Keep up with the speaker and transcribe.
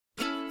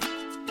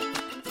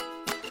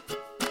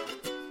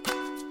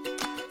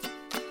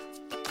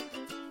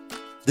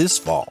This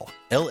fall,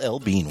 LL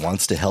Bean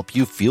wants to help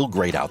you feel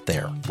great out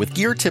there with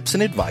gear tips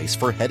and advice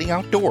for heading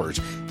outdoors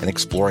and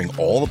exploring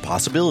all the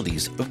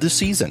possibilities of the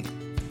season.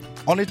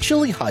 On a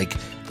chilly hike,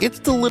 it's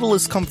the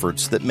littlest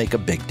comforts that make a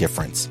big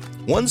difference.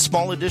 One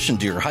small addition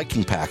to your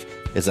hiking pack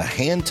is a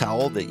hand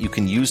towel that you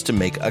can use to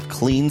make a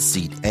clean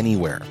seat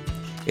anywhere.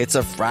 It's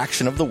a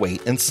fraction of the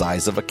weight and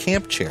size of a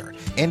camp chair,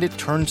 and it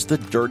turns the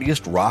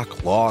dirtiest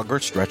rock, log,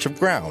 or stretch of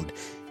ground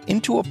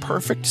into a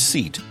perfect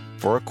seat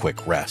for a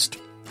quick rest.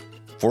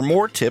 For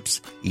more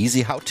tips,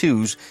 easy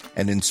how-tos,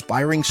 and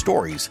inspiring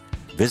stories,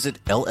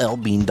 visit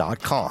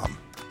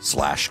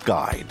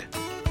llbean.com/guide.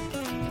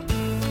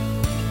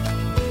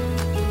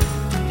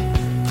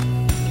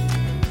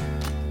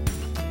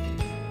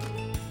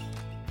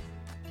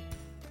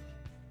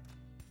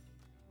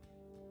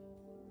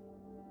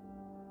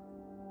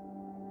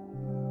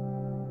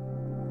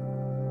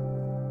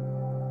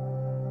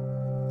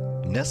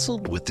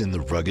 Nestled within the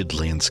rugged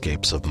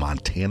landscapes of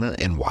Montana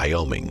and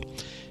Wyoming,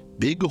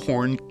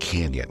 Bighorn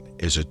Canyon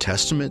is a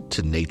testament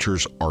to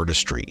nature's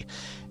artistry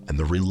and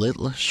the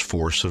relentless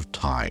force of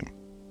time.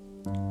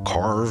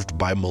 Carved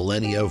by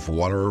millennia of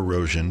water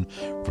erosion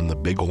from the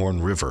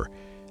Bighorn River,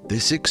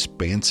 this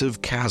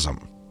expansive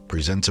chasm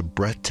presents a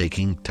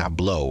breathtaking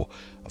tableau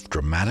of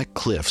dramatic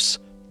cliffs,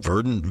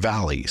 verdant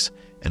valleys,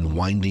 and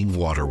winding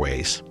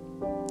waterways.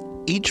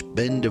 Each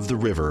bend of the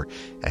river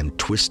and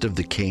twist of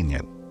the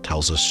canyon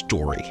tells a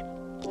story,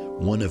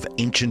 one of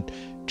ancient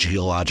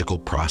geological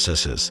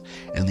processes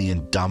and the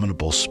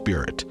indomitable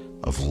spirit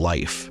of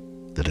life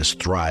that has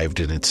thrived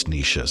in its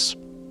niches.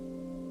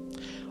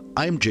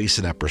 I'm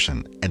Jason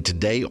Epperson, and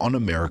today on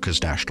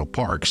America's National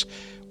Parks,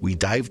 we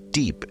dive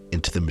deep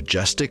into the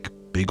majestic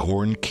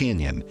Bighorn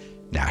Canyon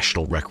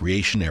National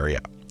Recreation Area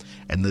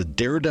and the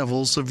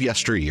daredevils of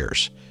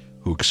yesteryears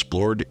who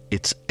explored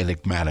its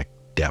enigmatic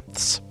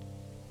depths.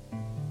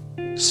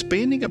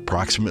 Spanning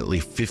approximately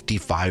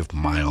 55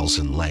 miles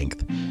in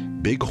length,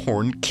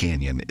 Bighorn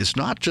Canyon is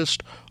not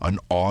just an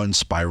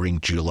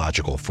awe-inspiring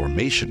geological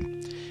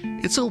formation.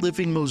 It's a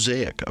living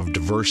mosaic of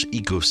diverse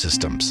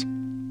ecosystems.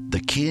 The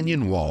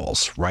canyon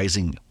walls,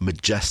 rising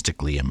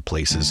majestically in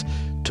places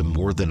to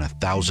more than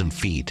 1,000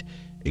 feet,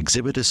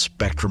 exhibit a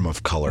spectrum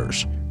of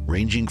colors,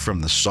 ranging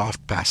from the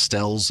soft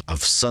pastels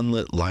of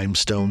sunlit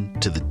limestone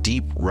to the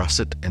deep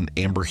russet and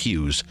amber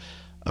hues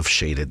of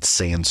shaded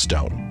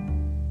sandstone.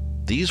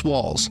 These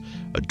walls,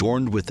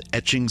 adorned with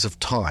etchings of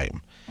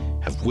time,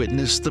 have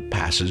witnessed the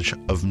passage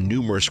of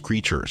numerous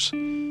creatures,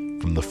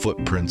 from the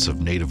footprints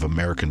of Native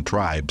American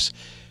tribes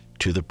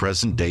to the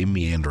present-day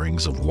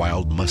meanderings of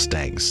wild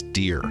mustangs,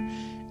 deer,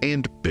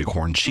 and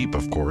bighorn sheep,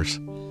 of course.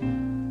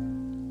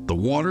 The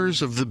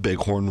waters of the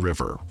Bighorn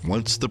River,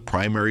 once the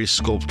primary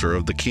sculptor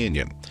of the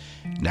canyon,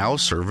 now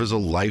serve as a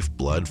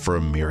lifeblood for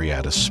a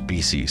myriad of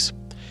species.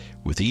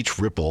 With each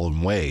ripple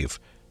and wave,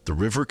 the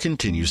river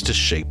continues to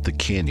shape the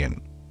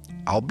canyon,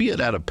 albeit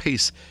at a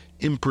pace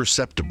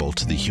imperceptible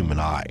to the human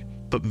eye,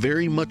 but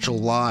very much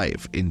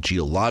alive in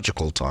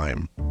geological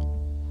time.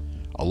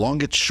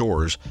 Along its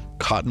shores,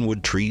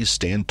 cottonwood trees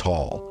stand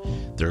tall,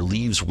 their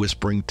leaves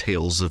whispering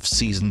tales of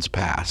seasons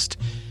past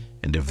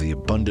and of the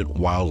abundant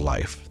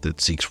wildlife that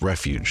seeks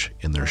refuge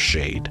in their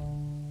shade.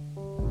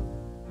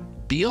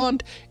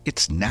 Beyond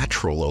its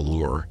natural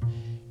allure,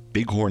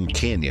 Bighorn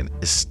Canyon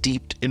is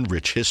steeped in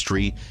rich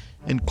history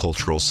and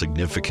cultural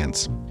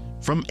significance.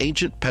 From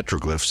ancient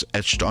petroglyphs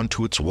etched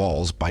onto its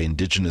walls by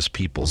indigenous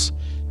peoples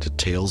to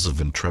tales of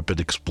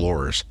intrepid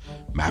explorers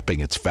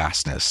mapping its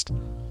vastness,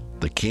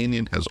 the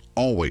canyon has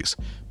always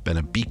been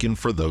a beacon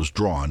for those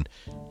drawn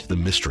to the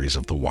mysteries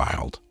of the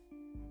wild.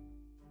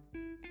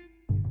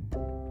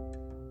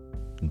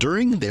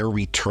 During their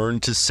return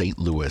to St.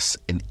 Louis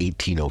in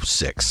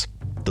 1806,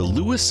 the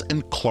Lewis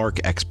and Clark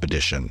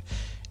expedition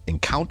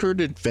encountered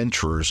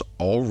adventurers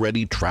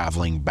already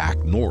traveling back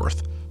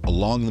north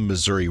along the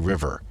Missouri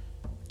River,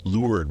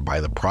 lured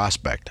by the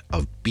prospect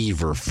of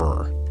beaver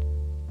fur.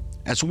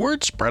 As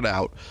word spread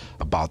out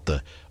about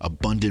the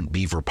abundant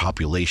beaver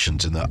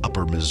populations in the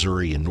upper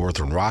Missouri and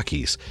northern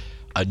Rockies,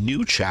 a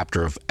new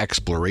chapter of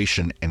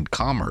exploration and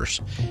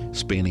commerce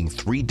spanning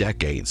 3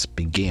 decades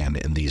began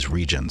in these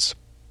regions.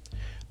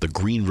 The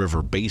Green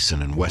River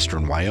Basin in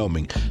western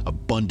Wyoming,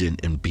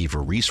 abundant in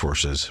beaver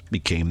resources,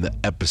 became the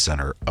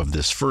epicenter of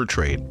this fur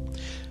trade.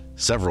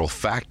 Several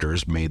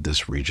factors made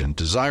this region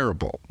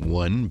desirable.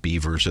 1,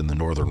 beavers in the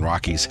northern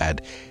Rockies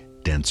had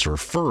denser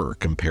fur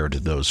compared to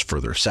those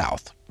further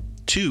south.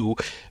 2,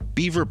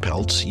 beaver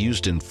pelts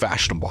used in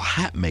fashionable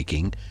hat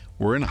making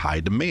were in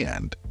high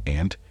demand.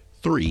 And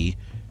 3,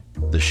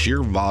 the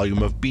sheer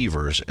volume of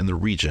beavers in the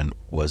region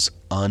was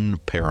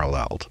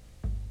unparalleled.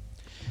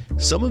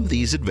 Some of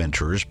these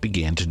adventurers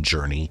began to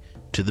journey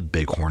to the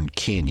Bighorn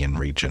Canyon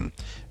region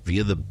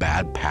via the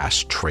Bad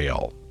Pass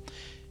Trail.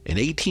 In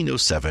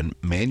 1807,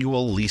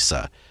 Manuel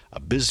Lisa,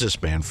 a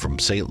businessman from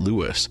St.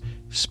 Louis,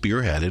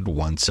 spearheaded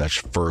one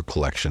such fur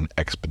collection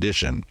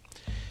expedition.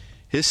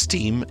 His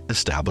team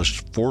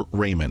established Fort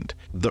Raymond,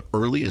 the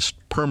earliest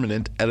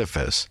permanent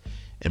edifice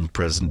in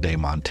present-day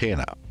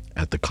Montana,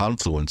 at the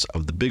confluence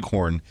of the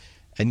Bighorn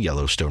and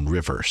Yellowstone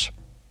rivers.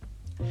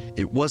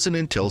 It wasn't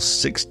until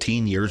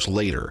 16 years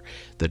later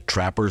that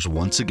trappers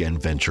once again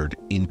ventured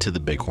into the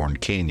Bighorn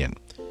Canyon.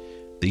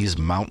 These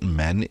mountain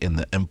men in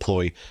the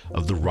employ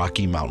of the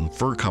Rocky Mountain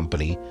Fur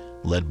Company,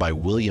 led by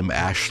William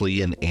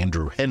Ashley and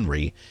Andrew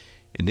Henry,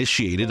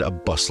 initiated a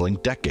bustling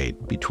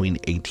decade between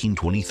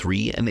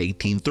 1823 and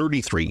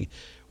 1833,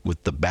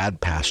 with the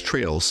Bad Pass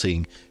Trail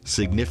seeing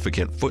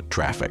significant foot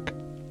traffic.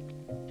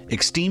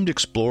 Esteemed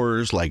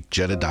explorers like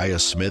Jedediah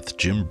Smith,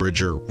 Jim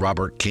Bridger,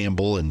 Robert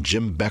Campbell, and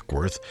Jim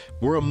Beckworth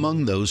were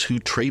among those who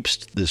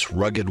traipsed this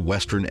rugged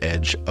western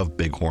edge of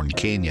Bighorn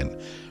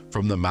Canyon,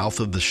 from the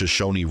mouth of the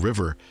Shoshone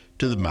River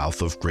to the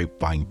mouth of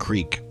Grapevine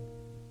Creek.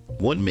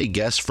 One may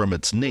guess from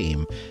its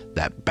name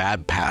that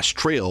Bad Pass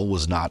Trail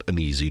was not an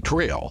easy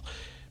trail,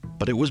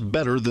 but it was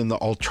better than the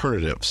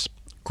alternatives,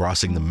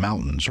 crossing the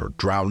mountains or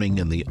drowning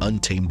in the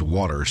untamed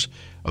waters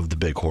of the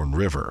Bighorn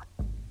River.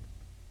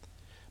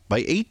 By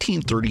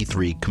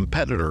 1833,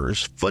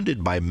 competitors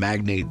funded by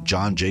magnate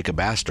John Jacob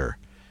Astor,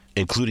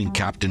 including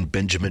Captain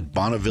Benjamin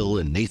Bonneville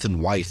and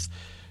Nathan Wythe,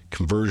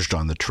 converged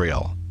on the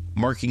trail,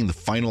 marking the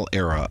final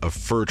era of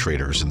fur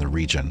traders in the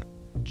region.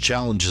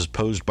 Challenges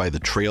posed by the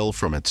trail,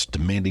 from its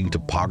demanding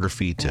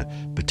topography to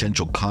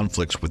potential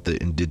conflicts with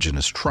the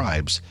indigenous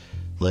tribes,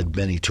 led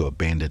many to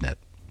abandon it.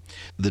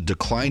 The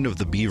decline of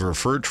the beaver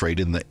fur trade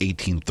in the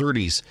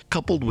 1830s,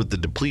 coupled with the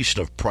depletion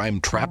of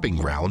prime trapping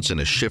grounds and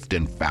a shift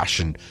in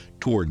fashion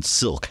towards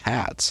silk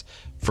hats,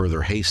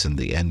 further hastened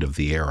the end of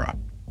the era.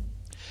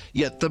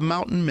 Yet the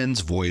mountain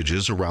men's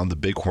voyages around the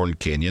Bighorn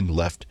Canyon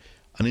left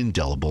an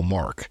indelible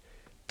mark.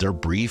 Their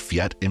brief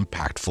yet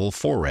impactful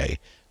foray,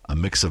 a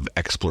mix of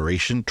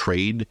exploration,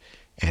 trade,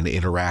 and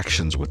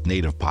interactions with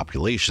native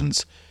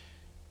populations,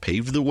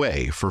 paved the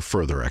way for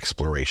further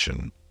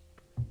exploration.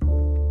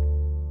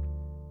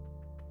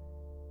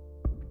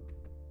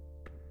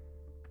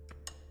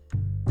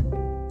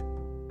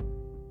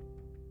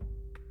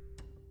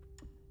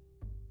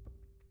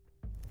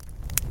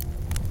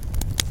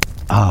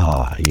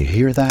 Ah, you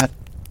hear that?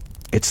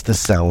 It's the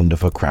sound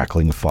of a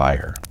crackling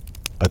fire.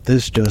 But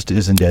this just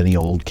isn't any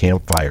old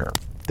campfire.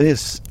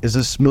 This is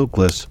a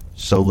smokeless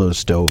solo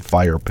stove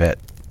fire pit.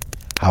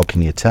 How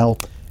can you tell?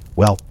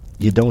 Well,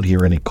 you don't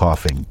hear any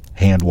coughing,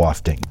 hand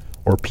wafting,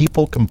 or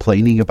people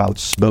complaining about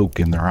smoke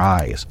in their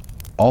eyes.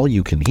 All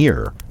you can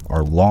hear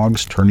are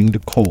logs turning to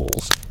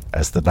coals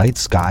as the night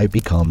sky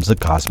becomes a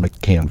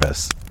cosmic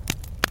canvas.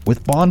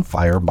 With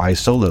Bonfire by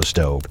Solo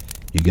Stove,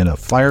 you get a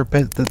fire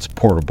pit that's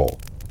portable,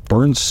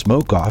 burns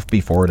smoke off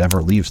before it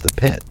ever leaves the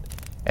pit,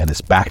 and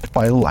is backed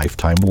by a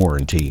lifetime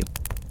warranty.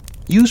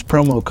 Use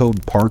promo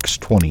code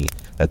PARKS20,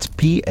 that's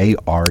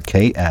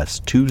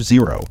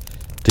PARKS20,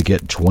 to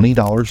get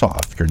 $20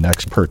 off your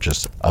next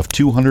purchase of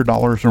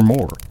 $200 or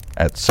more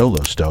at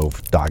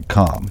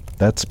solostove.com.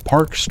 That's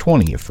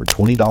PARKS20 for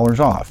 $20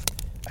 off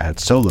at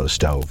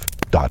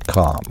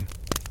solostove.com.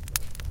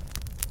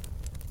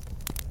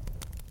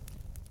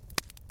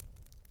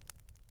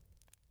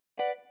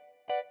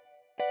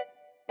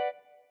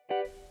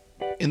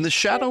 In the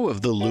shadow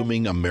of the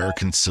looming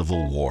American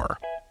Civil War,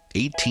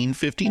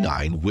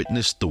 1859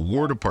 witnessed the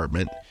War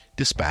Department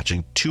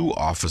dispatching 2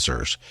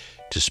 officers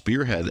to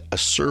spearhead a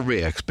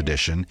survey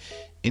expedition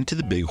into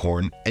the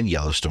Bighorn and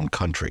Yellowstone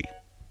country.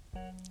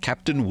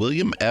 Captain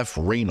William F.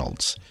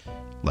 Reynolds,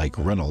 like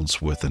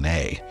Reynolds with an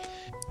A,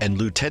 and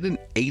Lieutenant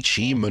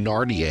H.E.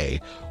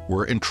 Menardier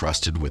were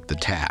entrusted with the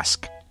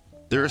task.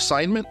 Their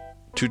assignment?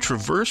 To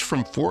traverse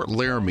from Fort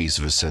Laramie's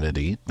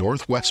vicinity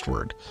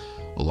northwestward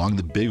along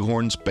the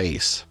Bighorn's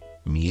base,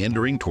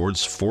 meandering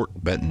towards Fort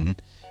Benton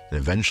and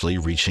eventually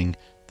reaching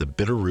the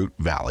Bitterroot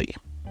Valley.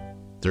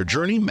 Their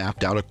journey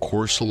mapped out a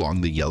course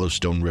along the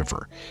Yellowstone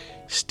River,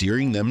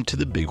 steering them to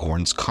the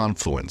Bighorn's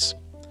confluence.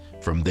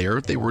 From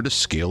there, they were to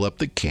scale up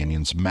the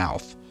canyon's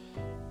mouth.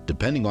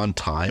 Depending on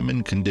time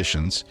and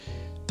conditions,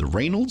 the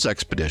Reynolds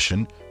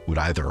expedition would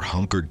either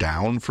hunker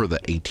down for the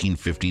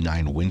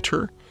 1859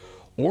 winter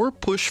or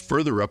push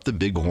further up the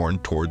Bighorn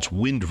towards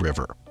Wind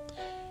River.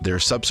 Their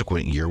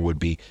subsequent year would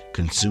be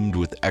consumed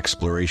with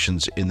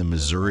explorations in the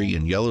Missouri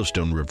and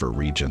Yellowstone River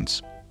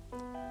regions.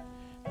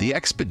 The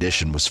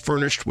expedition was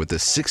furnished with a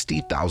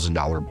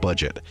 $60,000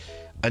 budget,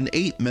 an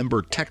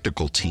 8-member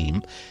technical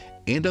team,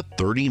 and a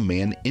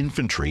 30-man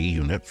infantry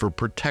unit for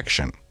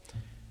protection.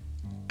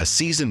 A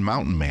seasoned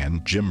mountain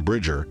man, Jim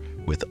Bridger,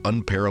 with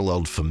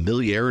unparalleled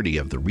familiarity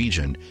of the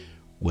region,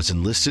 was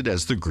enlisted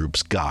as the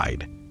group's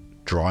guide,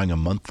 drawing a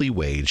monthly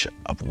wage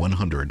of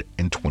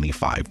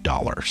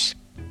 $125.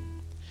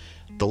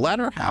 The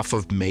latter half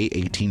of May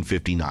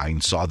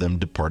 1859 saw them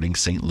departing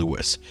St.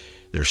 Louis,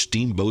 their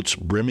steamboats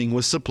brimming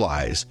with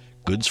supplies,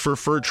 goods for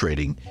fur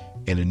trading,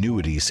 and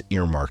annuities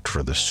earmarked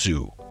for the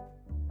Sioux.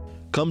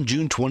 Come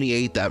June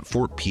 28th at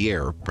Fort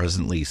Pierre,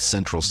 presently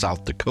central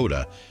South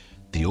Dakota,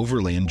 the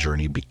overland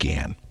journey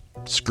began.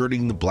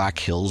 Skirting the Black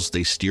Hills,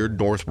 they steered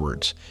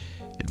northwards,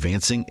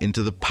 advancing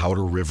into the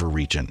Powder River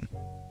region.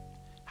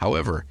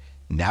 However,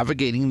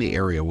 navigating the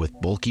area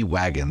with bulky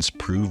wagons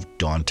proved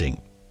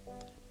daunting.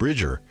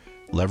 Bridger,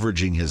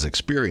 leveraging his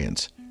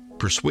experience,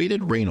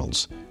 persuaded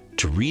Reynolds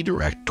to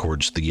redirect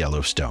towards the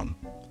Yellowstone.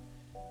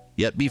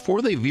 Yet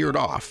before they veered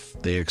off,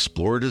 they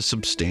explored a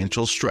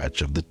substantial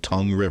stretch of the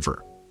Tongue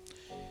River.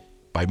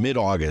 By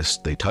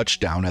mid-August, they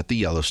touched down at the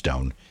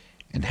Yellowstone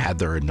and had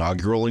their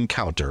inaugural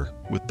encounter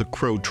with the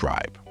Crow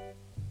tribe.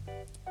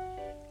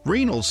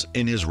 Reynolds,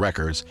 in his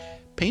records,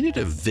 painted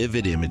a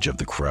vivid image of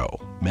the Crow,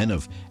 men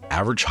of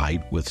average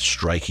height with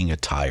striking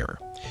attire.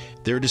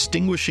 Their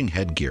distinguishing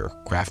headgear,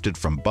 crafted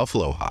from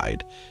buffalo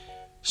hide,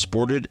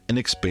 sported an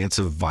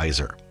expansive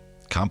visor,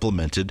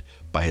 complemented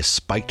by a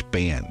spiked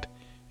band,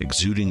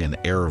 exuding an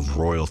air of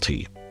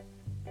royalty.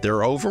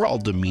 Their overall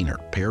demeanor,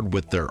 paired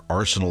with their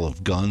arsenal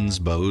of guns,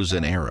 bows,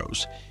 and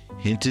arrows,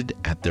 hinted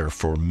at their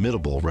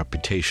formidable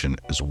reputation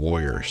as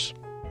warriors.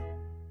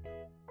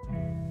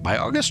 By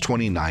August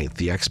 29th,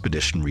 the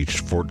expedition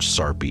reached Fort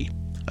Sarpy,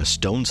 a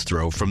stone's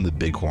throw from the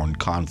Bighorn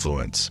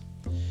confluence.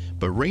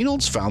 But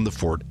Reynolds found the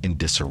fort in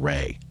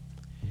disarray.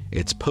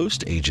 Its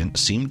post agent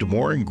seemed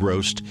more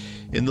engrossed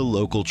in the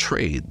local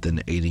trade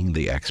than aiding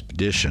the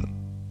expedition.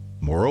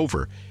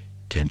 Moreover,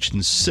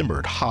 tensions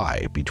simmered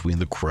high between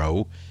the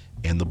Crow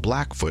and the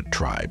Blackfoot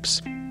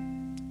tribes.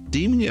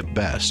 Deeming it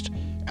best,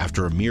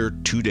 after a mere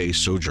 2-day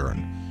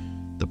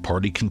sojourn, the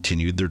party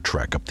continued their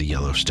trek up the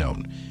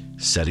Yellowstone,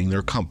 setting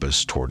their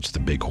compass towards the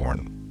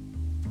Bighorn.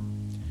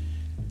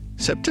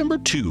 September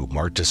 2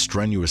 marked a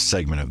strenuous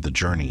segment of the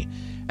journey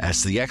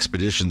as the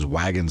expedition's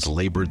wagons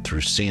labored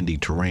through sandy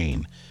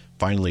terrain,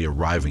 finally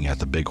arriving at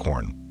the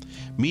Bighorn.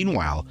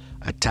 Meanwhile,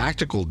 a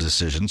tactical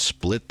decision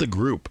split the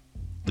group.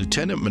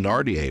 Lieutenant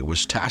Menardier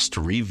was tasked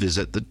to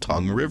revisit the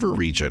Tongue River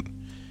region.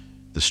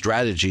 The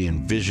strategy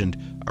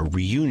envisioned a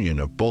reunion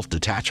of both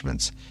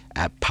detachments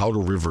at Powder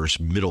River's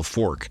Middle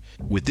Fork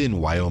within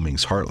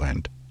Wyoming's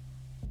heartland.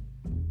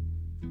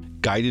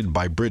 Guided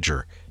by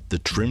Bridger, the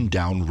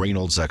trimmed-down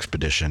Reynolds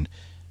expedition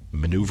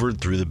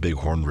maneuvered through the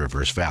Bighorn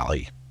River's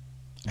valley.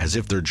 As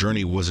if their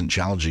journey wasn't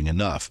challenging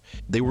enough,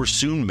 they were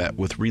soon met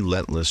with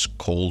relentless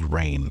cold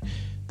rain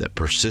that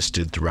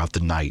persisted throughout the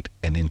night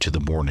and into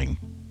the morning.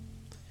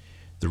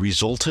 The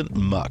resultant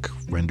muck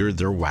rendered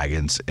their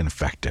wagons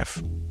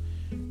ineffective.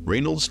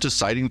 Reynolds,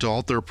 deciding to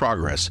halt their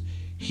progress,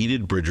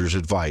 heeded Bridger's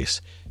advice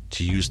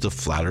to use the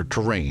flatter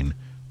terrain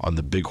on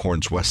the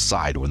Bighorn's west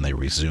side when they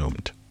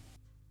resumed.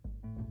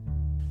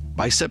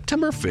 By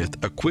September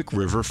 5th, a quick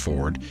river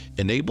ford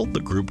enabled the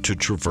group to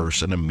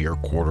traverse in a mere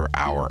quarter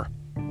hour.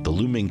 The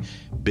looming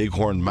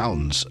Bighorn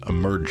Mountains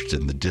emerged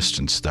in the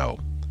distance, though,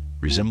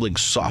 resembling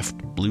soft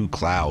blue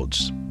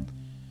clouds.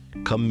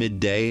 Come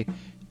midday,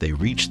 they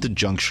reached the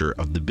juncture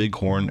of the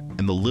Bighorn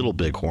and the Little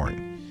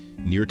Bighorn,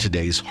 near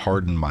today's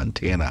Hardin,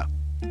 Montana.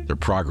 Their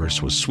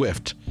progress was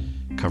swift,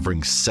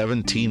 covering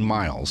 17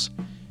 miles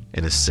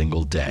in a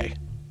single day.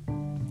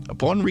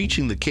 Upon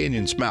reaching the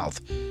canyon's mouth,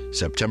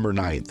 September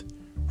 9th,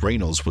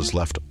 Reynolds was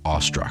left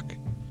awestruck,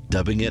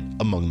 dubbing it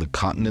among the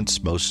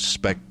continent's most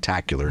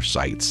spectacular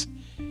sights.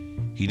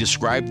 He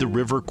described the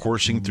river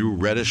coursing through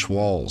reddish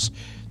walls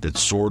that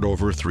soared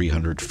over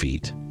 300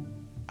 feet.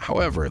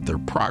 However, their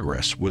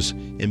progress was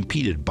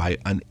impeded by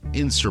an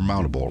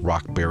insurmountable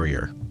rock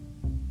barrier.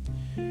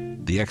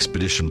 The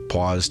expedition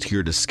paused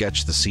here to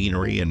sketch the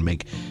scenery and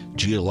make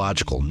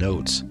geological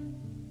notes.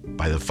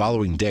 By the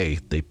following day,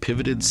 they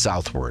pivoted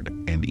southward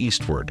and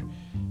eastward,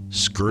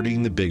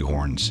 skirting the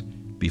Bighorns,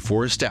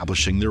 before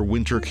establishing their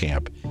winter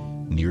camp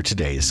near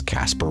today's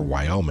Casper,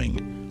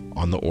 Wyoming,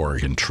 on the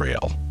Oregon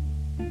Trail.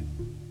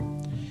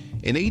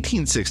 In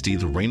 1860,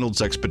 the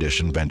Reynolds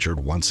expedition ventured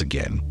once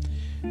again.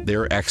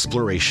 Their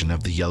exploration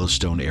of the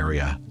Yellowstone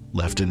area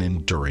left an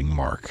enduring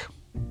mark.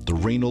 The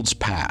Reynolds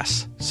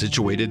Pass,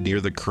 situated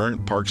near the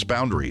current park's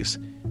boundaries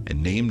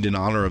and named in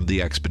honor of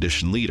the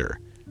expedition leader,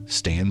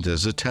 stands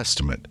as a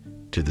testament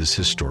to this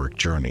historic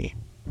journey.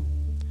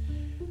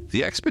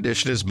 The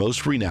expedition is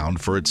most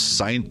renowned for its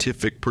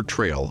scientific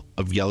portrayal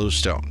of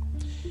Yellowstone.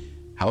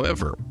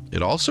 However,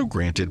 it also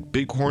granted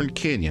Bighorn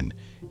Canyon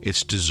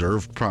its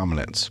deserved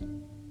prominence.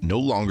 No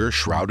longer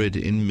shrouded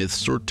in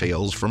myths or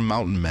tales from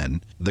mountain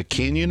men, the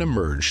canyon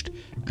emerged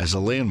as a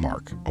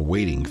landmark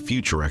awaiting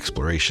future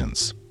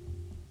explorations.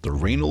 The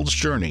Reynolds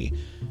journey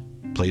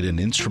played an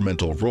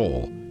instrumental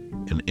role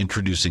in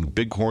introducing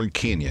Bighorn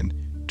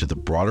Canyon to the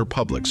broader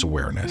public's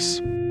awareness.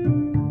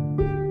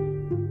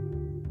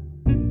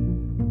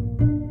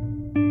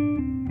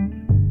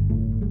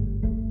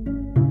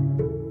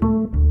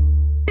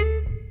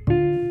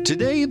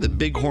 Today, the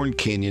Bighorn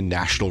Canyon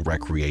National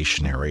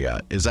Recreation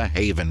Area is a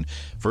haven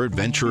for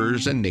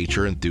adventurers and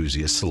nature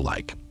enthusiasts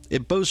alike.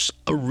 It boasts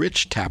a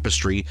rich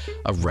tapestry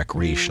of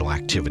recreational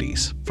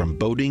activities, from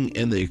boating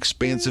in the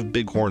expansive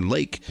Bighorn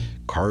Lake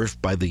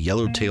carved by the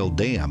Yellowtail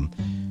Dam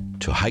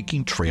to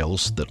hiking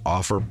trails that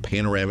offer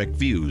panoramic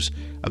views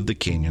of the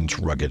canyon's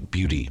rugged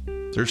beauty.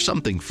 There's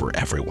something for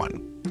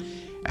everyone.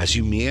 As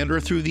you meander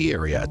through the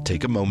area,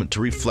 take a moment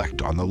to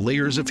reflect on the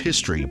layers of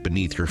history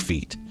beneath your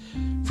feet.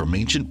 From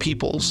ancient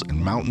peoples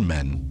and mountain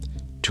men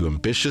to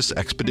ambitious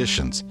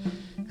expeditions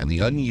and the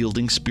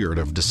unyielding spirit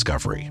of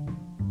discovery.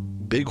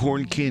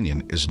 Bighorn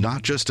Canyon is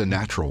not just a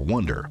natural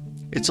wonder,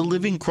 it's a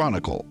living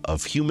chronicle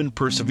of human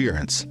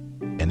perseverance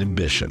and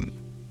ambition.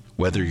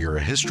 Whether you're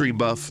a history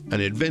buff,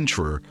 an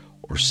adventurer,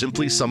 or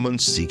simply someone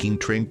seeking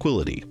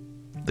tranquility,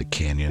 the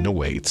canyon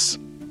awaits.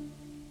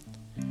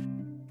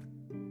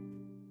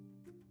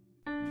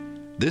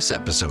 This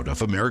episode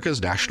of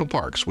America's National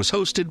Parks was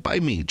hosted by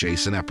me,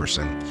 Jason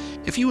Epperson.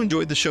 If you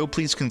enjoyed the show,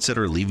 please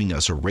consider leaving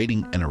us a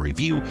rating and a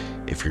review.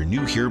 If you're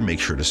new here, make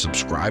sure to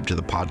subscribe to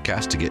the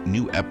podcast to get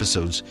new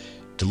episodes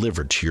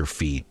delivered to your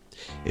feed.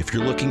 If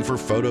you're looking for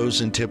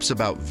photos and tips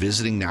about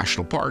visiting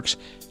national parks,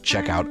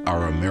 check out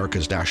our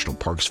America's National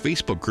Parks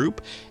Facebook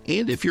group.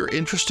 And if you're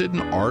interested in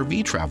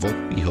RV travel,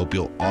 we hope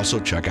you'll also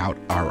check out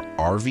our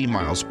RV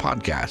Miles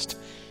podcast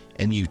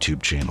and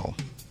YouTube channel.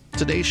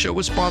 Today's show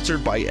was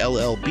sponsored by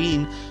LL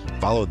Bean.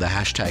 Follow the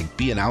hashtag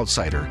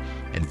 #BeAnOutsider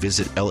and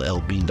visit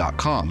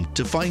llbean.com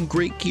to find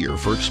great gear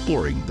for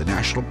exploring the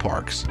national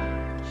parks.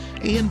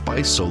 And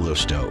by Solo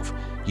Stove.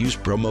 Use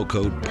promo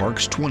code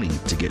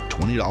PARKS20 to get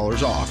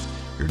 $20 off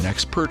your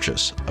next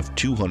purchase of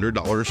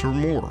 $200 or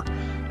more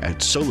at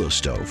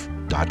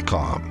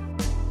solostove.com.